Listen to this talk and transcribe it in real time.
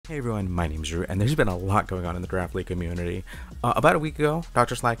Hey everyone, my name's Drew, and there's been a lot going on in the Draft League community. About a week ago,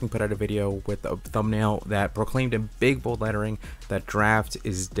 DrSlaking put out a video with a thumbnail that proclaimed in big bold lettering that draft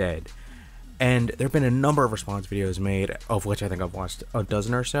is dead. And there have been a number of response videos made, of which I think I've watched a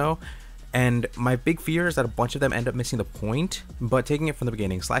dozen or so. And my big fear is that a bunch of them end up missing the point, but taking it from the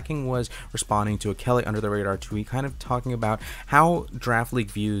beginning, Slaking was responding to a Kelly Under the Radar tweet kind of talking about how Draft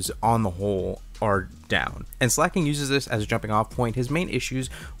League views on the whole are down. And Slaking uses this as a jumping off point. His main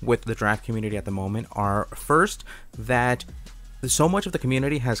issues with the draft community at the moment are, first, that so much of the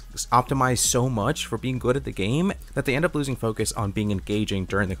community has optimized so much for being good at the game that they end up losing focus on being engaging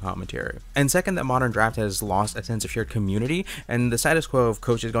during the commentary. And second, that modern draft has lost a sense of shared community, and the status quo of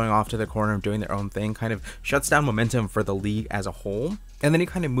coaches going off to the corner and doing their own thing kind of shuts down momentum for the league as a whole. And then he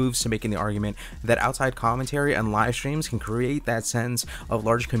kind of moves to making the argument that outside commentary and live streams can create that sense of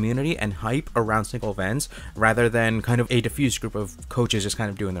large community and hype around single events rather than kind of a diffuse group of coaches just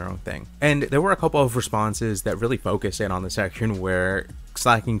kind of doing their own thing. And there were a couple of responses that really focus in on the section where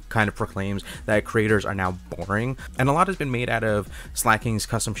Slaking kind of proclaims that creators are now boring, and a lot has been made out of Slaking's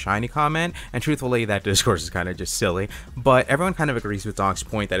custom shiny comment, and truthfully that discourse is kind of just silly, but everyone kind of agrees with Doc's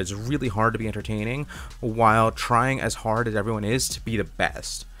point that it's really hard to be entertaining while trying as hard as everyone is to be the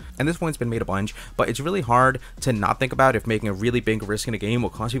best. And this point's been made a bunch, but it's really hard to not think about if making a really big risk in a game will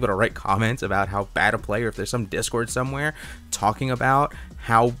cause people to write comments about how bad a play, or if there's some Discord somewhere talking about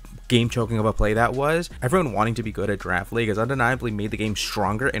how game choking of a play that was. Everyone wanting to be good at Draft League has undeniably made the game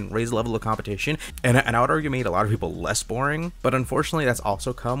stronger and raised the level of competition, and I would argue made a lot of people less boring, but unfortunately that's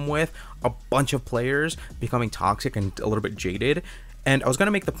also come with a bunch of players becoming toxic and a little bit jaded. And I was going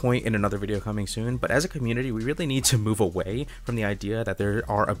to make the point in another video coming soon, but as a community, we really need to move away from the idea that there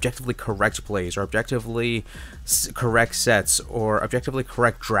are objectively correct plays or objectively correct sets or objectively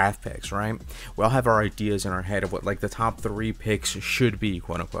correct draft picks, right? We all have our ideas in our head of what like the top 3 picks should be,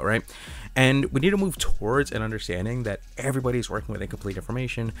 quote unquote, right? And we need to move towards an understanding that everybody's working with incomplete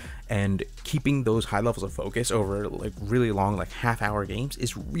information, and keeping those high levels of focus over like really long, like half-hour games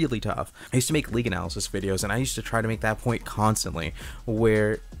is really tough. I used to make league analysis videos, and I used to try to make that point constantly,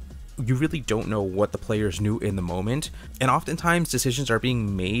 where you really don't know what the players knew in the moment, and oftentimes decisions are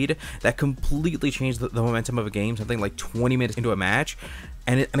being made that completely change the momentum of a game, something like 20 minutes into a match.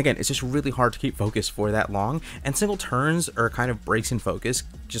 And again, it's just really hard to keep focus for that long, and single turns or kind of breaks in focus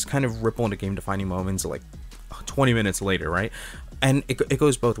just kind of ripple into game defining moments like 20 minutes later, right? And it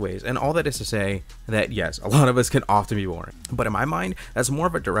goes both ways. And all that is to say that yes, a lot of us can often be boring, but in my mind, that's more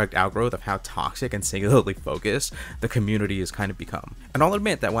of a direct outgrowth of how toxic and singularly focused the community has kind of become. And I'll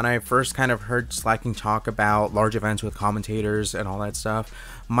admit that when I first kind of heard Slaking talk about large events with commentators and all that stuff,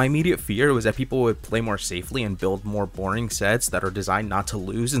 my immediate fear was that people would play more safely and build more boring sets that are designed not to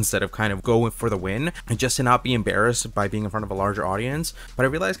lose instead of kind of go for the win and just to not be embarrassed by being in front of a larger audience. But I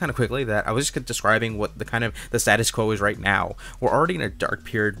realized kind of quickly that I was just describing what the status quo is right now. We're already in a dark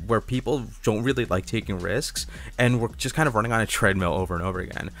period where people don't really like taking risks, and we're just kind of running on a treadmill over and over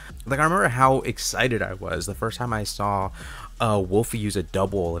again. Like, I remember how excited I was the first time I saw Wolfie use a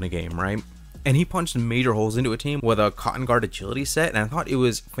double in a game, right? And he punched major holes into a team with a cotton guard agility set, and I thought it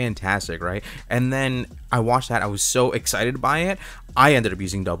was fantastic, right? And then I watched that, I was so excited by it, I ended up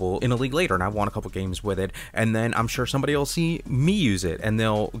using double in a league later, and I won a couple games with it, and then I'm sure somebody will see me use it, and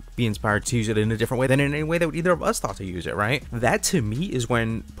they'll be inspired to use it in a different way than in any way that either of us thought to use it, right? That, to me, is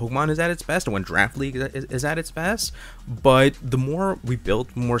when Pokemon is at its best, and when Draft League is at its best. But the more we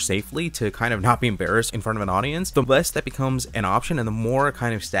build more safely to kind of not be embarrassed in front of an audience, the less that becomes an option, and the more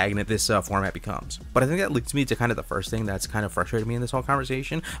kind of stagnant this format becomes. But I think that leads me to kind of the first thing that's kind of frustrated me in this whole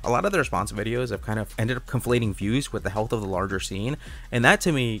conversation. A lot of the response videos have kind of ended up conflating views with the health of the larger scene, and that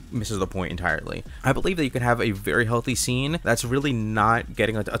to me misses the point entirely. I believe that you could have a very healthy scene that's really not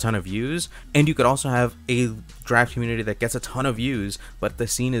getting a ton of views, and you could also have a draft community that gets a ton of views, but the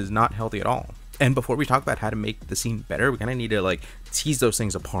scene is not healthy at all. And before we talk about how to make the scene better, we kind of need to like tease those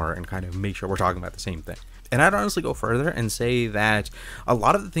things apart and kind of make sure we're talking about the same thing. And I'd honestly go further and say that a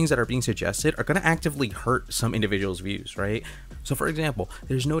lot of the things that are being suggested are going to actively hurt some individuals' views, right? So for example,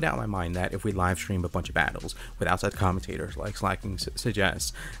 there's no doubt in my mind that if we live stream a bunch of battles with outside commentators like Slaking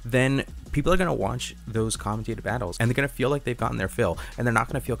suggests, then people are going to watch those commentated battles and they're going to feel like they've gotten their fill, and they're not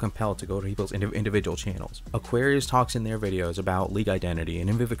going to feel compelled to go to people's individual channels. Aquarius talks in their videos about league identity, and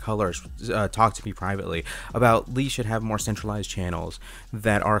In Vivid Colors talk to me privately about leagues should have more centralized channels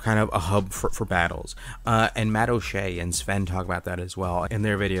that are kind of a hub for battles. And Matt O'Shea and Sven talk about that as well in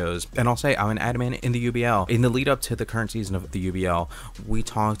their videos. And I'll say I'm an admin in the UBL. In the lead up to the current season of the UBL, we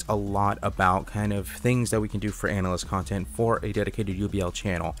talked a lot about kind of things that we can do for analyst content for a dedicated UBL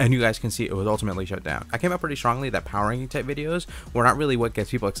channel. And you guys can see it was ultimately shut down. I came out pretty strongly that power ranking type videos were not really what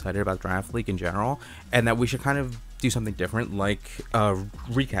gets people excited about Draft League in general, and that we should kind of do something different, like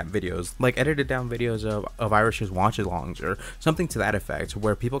recap videos, like edited down videos of Irish's watch-alongs or something to that effect,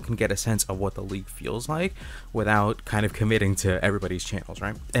 where people can get a sense of what the league feels like without kind of committing to everybody's channels,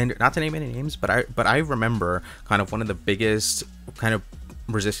 right? And not to name any names, but I remember kind of one of the biggest kind of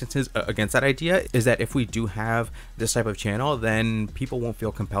resistances against that idea is that if we do have this type of channel, then people won't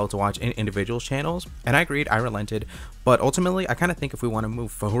feel compelled to watch individual channels. And I agreed, I relented, but ultimately I kind of think if we want to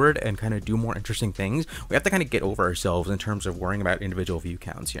move forward and kind of do more interesting things, we have to kind of get over ourselves in terms of worrying about individual view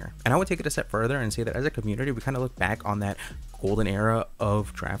counts here. And I would take it a step further and say that as a community, we kind of look back on that golden era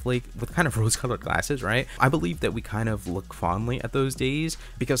of Draft League with kind of rose-colored glasses, right? I believe that we kind of look fondly at those days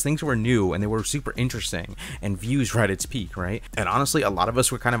because things were new and they were super interesting and views were at its peak, right? And honestly, a lot of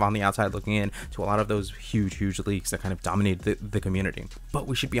us were kind of on the outside looking in to a lot of those huge leagues that kind of dominated the community. But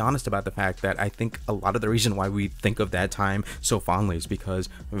we should be honest about the fact that I think a lot of the reason why we think of that time so fondly is because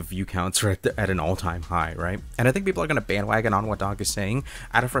view counts are at an all-time high, right? And I think people are going to bandwagon on what Doc is saying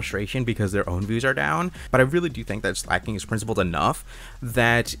out of frustration because their own views are down. But I really do think that Slaking is principled enough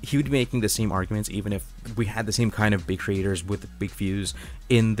that he would be making the same arguments even if we had the same kind of big creators with big views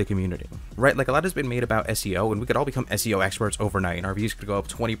in the community, right? Like, a lot has been made about SEO, and we could all become SEO experts overnight and our views could go up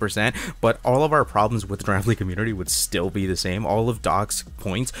 20%, but all of our problems with the Draft League community would still be the same. All of Doc's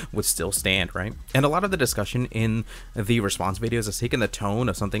points would still stand, right? And a lot of the discussion in the response videos has taken the tone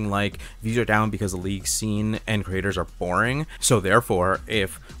of something like views are down because the league scene and creators are boring, so therefore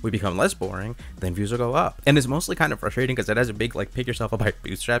if we become less boring, then views will go up. And it's mostly kind of frustrating because it has a big like pick yourself up by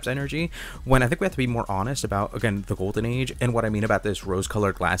bootstraps energy, when I think we have to be more honest about, again, the golden age. And what I mean about this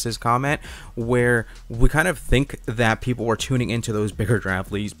rose-colored glasses comment, where we kind of think that people were tuning into those bigger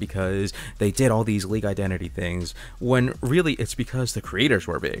draft leagues because they did all these league identity things, when really it's because the creators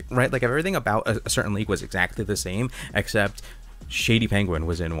were big, right? Like, if everything about a certain league was exactly the same except Shady Penguin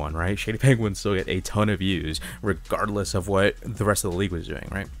was in one, right? Shady Penguin still get a ton of views regardless of what the rest of the league was doing,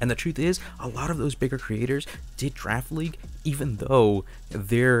 right? And the truth is, a lot of those bigger creators did Draft League even though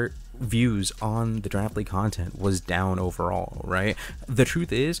their views on the Draft League content was down overall, right? The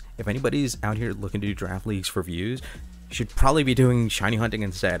truth is, if anybody's out here looking to do Draft Leagues for views, should probably be doing shiny hunting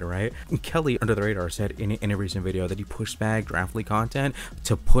instead, right? Kelly under the radar said in a recent video that he pushed back Draft League content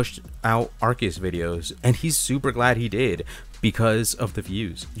to push out Arceus videos, and he's super glad he did because of the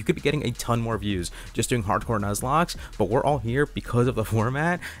views. You could be getting a ton more views just doing hardcore Nuzlocks, but we're all here because of the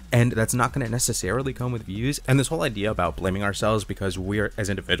format, and that's not going to necessarily come with views. And this whole idea about blaming ourselves because we're as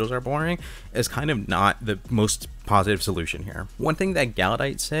individuals are boring is kind of not the most positive solution here. One thing that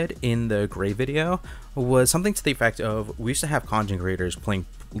Galadite said in the Gray video was something to the effect of, we used to have content creators playing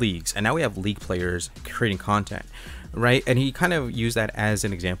leagues, and now we have league players creating content, right? And he kind of used that as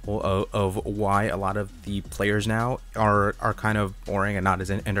an example of why a lot of the players now are kind of boring and not as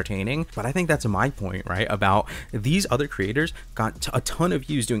entertaining. But I think that's my point, right? About these other creators got a ton of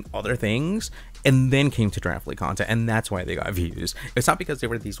views doing other things and then came to Draft League content, and that's why they got views. It's not because they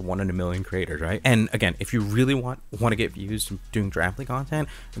were these 1 in a million creators, right? And again, if you really want to get views doing Draft League content,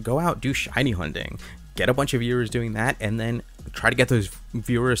 go out, do shiny hunting, get a bunch of viewers doing that, and then try to get those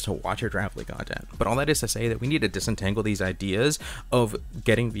viewers to watch your Draft League content. But all that is to say that we need to disentangle these ideas of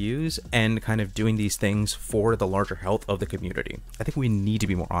getting views and kind of doing these things for the larger health of the community. I think we need to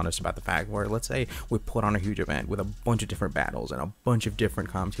be more honest about the fact where, let's say we put on a huge event with a bunch of different battles and a bunch of different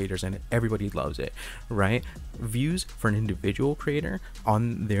commentators and everybody loves it, right? Views for an individual creator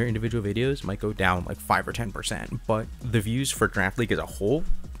on their individual videos might go down like 5 or 10%, but the views for Draft League as a whole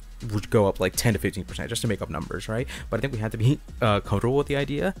would go up like 10 to 15% just to make up numbers, right? But I think we have to be comfortable with the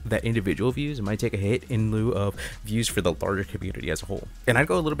idea that individual views might take a hit in lieu of views for the larger community as a whole. And I'd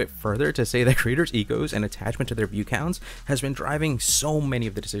go a little bit further to say that creators' egos and attachment to their view counts has been driving so many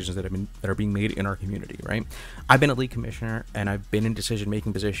of the decisions that are being made in our community, right? I've been a league commissioner and I've been in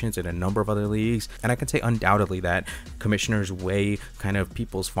decision-making positions in a number of other leagues, and I can say undoubtedly that commissioners weigh kind of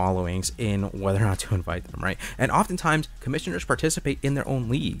people's followings in whether or not to invite them, right? And oftentimes commissioners participate in their own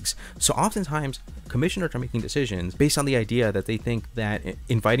leagues. So oftentimes commissioners are making decisions based on the idea that they think that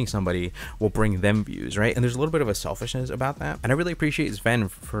inviting somebody will bring them views, right? And there's a little bit of a selfishness about that. And I really appreciate Sven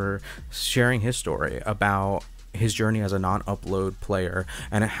for sharing his story about his journey as a non-upload player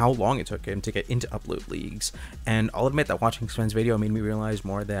and how long it took him to get into upload leagues. And I'll admit that watching Sven's video made me realize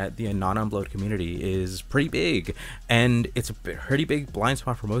more that the non-upload community is pretty big, and it's a pretty big blind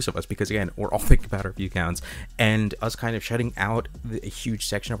spot for most of us because, again, we're all thinking about our view counts, and us kind of shutting out a huge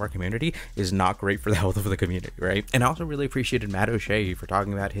section of our community is not great for the health of the community, right? And I also really appreciated Matt O'Shea for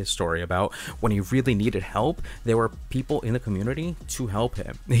talking about his story about when he really needed help, there were people in the community to help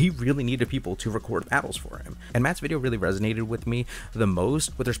him. He really needed people to record battles for him. And Matt's video really resonated with me the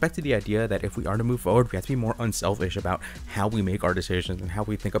most with respect to the idea that if we are to move forward, we have to be more unselfish about how we make our decisions and how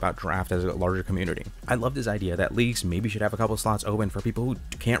we think about draft as a larger community. I love this idea that leagues maybe should have a couple slots open for people who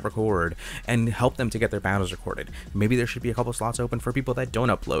can't record and help them to get their battles recorded. Maybe there should be a couple slots open for people that don't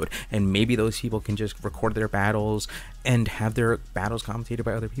upload, and maybe those people can just record their battles and have their battles commentated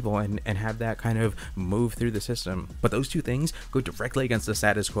by other people and have that kind of move through the system. But those two things go directly against the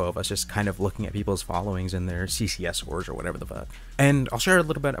status quo of us just kind of looking at people's followings and their CCS scores or whatever the fuck. And I'll share a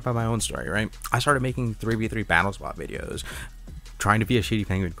little bit about my own story, right? I started making 3v3 battle spot videos, trying to be a shitty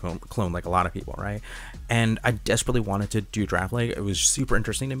penguin clone like a lot of people, right? And I desperately wanted to do Draft League. It was super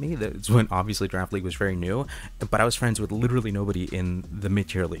interesting to me. That's when obviously Draft League was very new, but I was friends with literally nobody in the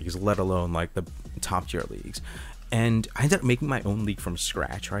mid-tier leagues, let alone like the top tier leagues. And I ended up making my own league from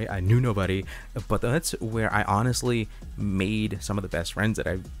scratch, right? I knew nobody, but that's where I honestly made some of the best friends that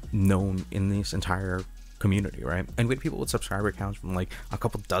I've known in this entire community, right? And we had people with subscriber counts from like a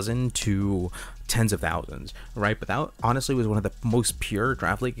couple dozen to tens of thousands, right? But that honestly was one of the most pure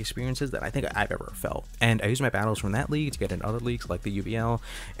Draft League experiences that I think I've ever felt. And I used my battles from that league to get in other leagues like the UBL,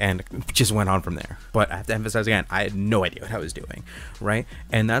 and just went on from there. But I have to emphasize again, I had no idea what I was doing, right?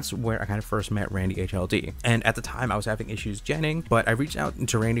 And that's where I kind of first met Randy HLD. And at the time I was having issues genning, but I reached out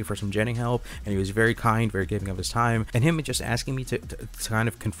to Randy for some genning help, and he was very kind, very giving of his time, and him just asking me to kind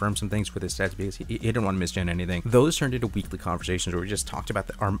of confirm some things with his stats because he didn't want to misgen anything. Those turned into weekly conversations where we just talked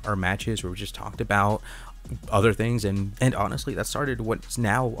about our matches, where we just talked about other things, and honestly that started what's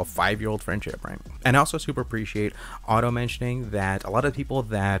now a 5-year-old friendship, right? And I also super appreciate Otto mentioning that a lot of people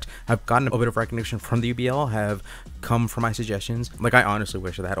that have gotten a bit of recognition from the UBL have come from my suggestions. Like, I honestly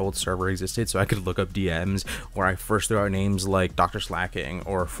wish that old server existed so I could look up DMs where I first threw out names like DrSlaking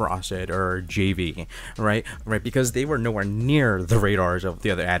or Frosted or JV, right? Because they were nowhere near the radars of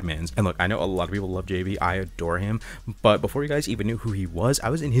the other admins. And look, I know a lot of people love JV, I adore him, but before you guys even knew who he was, I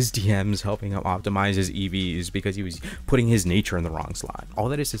was in his DMs helping him optimize his EVs because he was putting his nature in the wrong slot. All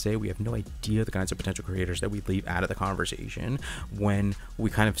that is to say, we have no idea the kinds of potential creators that we leave out of the conversation when we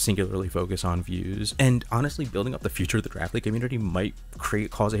kind of singularly focus on views. And honestly, building up the future of the Draft League community might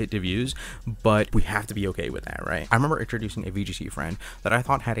cause a hit to views, but we have to be okay with that, right? I remember introducing a VGC friend that I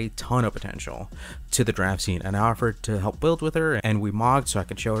thought had a ton of potential to the draft scene, and I offered to help build with her, and we mogged so I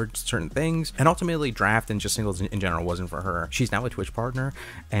could show her certain things. And ultimately, draft and just singles in general wasn't for her. She's now a Twitch partner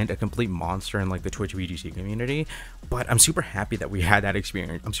and a complete monster in like the Twitch VGC community. But I'm super happy that we had that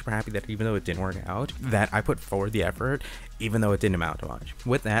experience. I'm super happy that even though it didn't work out, that I put forward the effort, even though it didn't amount to much.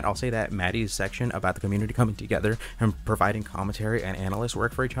 With that, I'll say that Maddie's section about the community coming together and providing commentary and analyst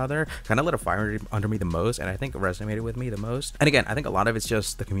work for each other kind of lit a fire under me the most, and I think resonated with me the most. And again, I think a lot of it's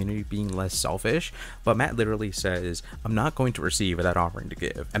just the community being less selfish, but Matt literally says, I'm not going to receive without offering to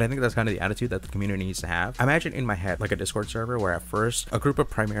give. And I think that's kind of the attitude that the community needs to have. I imagine in my head like a Discord server where at first a group of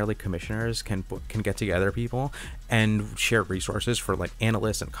primarily commissioners can get together people and share resources for like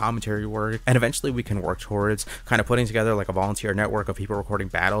analysts and commentary work, and eventually we can work towards kind of putting together like a volunteer network of people recording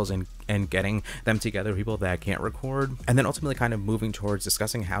battles and getting them together, people that can't record, and then ultimately kind of moving towards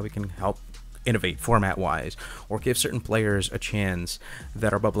discussing how we can help innovate format wise or give certain players a chance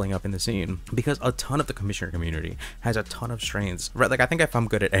that are bubbling up in the scene, because a ton of the commissioner community has a ton of strengths, right? Like, I think if I'm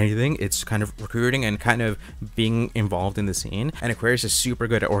good at anything, it's kind of recruiting and kind of being involved in the scene, and Aquarius is super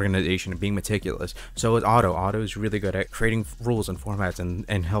good at organization and being meticulous. So is Otto is really good at creating rules and formats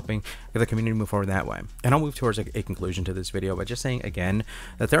and helping the community move forward that way. And I'll move towards a conclusion to this video by just saying again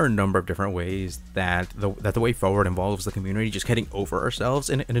that there are a number of different ways that the way forward involves the community just getting over ourselves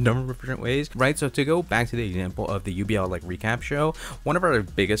in a number of different ways, right? So to go back to the example of the UBL like recap show, one of our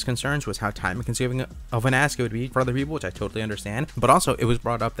biggest concerns was how time consuming of an ask it would be for other people, which I totally understand, but also it was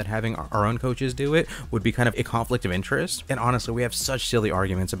brought up that having our own coaches do it would be kind of a conflict of interest. And honestly, we have such silly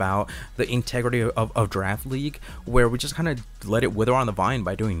arguments about the integrity of Draft League where we just kind of let it wither on the vine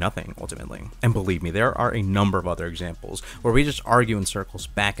by doing nothing ultimately. And believe me, there are a number of other examples where we just argue in circles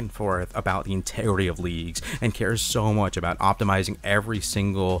back and forth about the integrity of leagues and care so much about optimizing every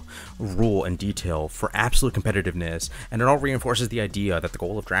single rule goal and detail for absolute competitiveness, and it all reinforces the idea that the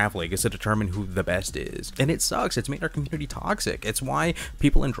goal of Draft League is to determine who the best is. And it sucks. It's made our community toxic. It's why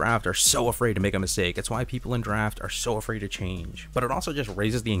people in Draft are so afraid to make a mistake. It's why people in Draft are so afraid to change. But it also just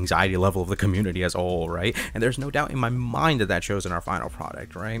raises the anxiety level of the community as a whole, right? And there's no doubt in my mind that that shows in our final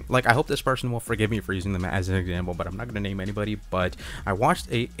product, right? Like, I hope this person will forgive me for using them as an example, but I'm not going to name anybody. But I watched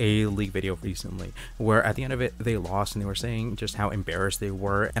a league video recently where at the end of it, they lost, and they were saying just how embarrassed they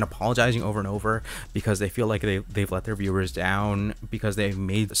were and apologizing over and over because they feel like they've let their viewers down because they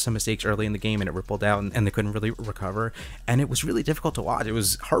made some mistakes early in the game and it rippled out and they couldn't really recover. And it was really difficult to watch. It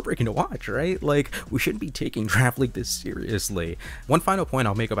was heartbreaking to watch, right? Like, we shouldn't be taking Draft League this seriously. One final point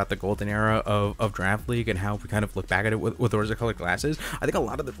I'll make about the golden era of Draft League and how we kind of look back at it with rose-colored glasses, I think a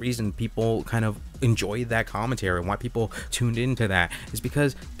lot of the reason people kind of enjoyed that commentary and why people tuned into that is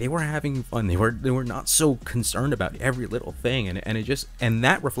because they were having fun. They were not so concerned about every little thing, and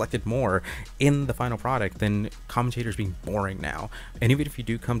that reflected more in the final product than commentators being boring now. And even if you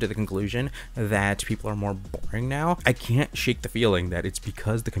do come to the conclusion that people are more boring now, I can't shake the feeling that it's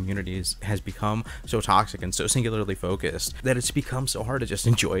because the community has become so toxic and so singularly focused that it's become so hard to just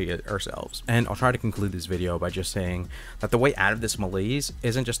enjoy it ourselves. And I'll try to conclude this video by just saying that the way out of this malaise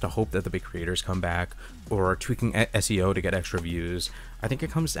isn't just to hope that the big creators come back or tweaking SEO to get extra views. I think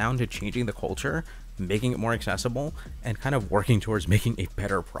it comes down to changing the culture, making it more accessible, and kind of working towards making a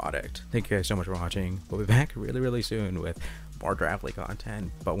better product. Thank you guys so much for watching. We'll be back really soon with more Draft League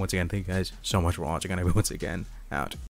content. But once again, thank you guys so much for watching, and I will once again out.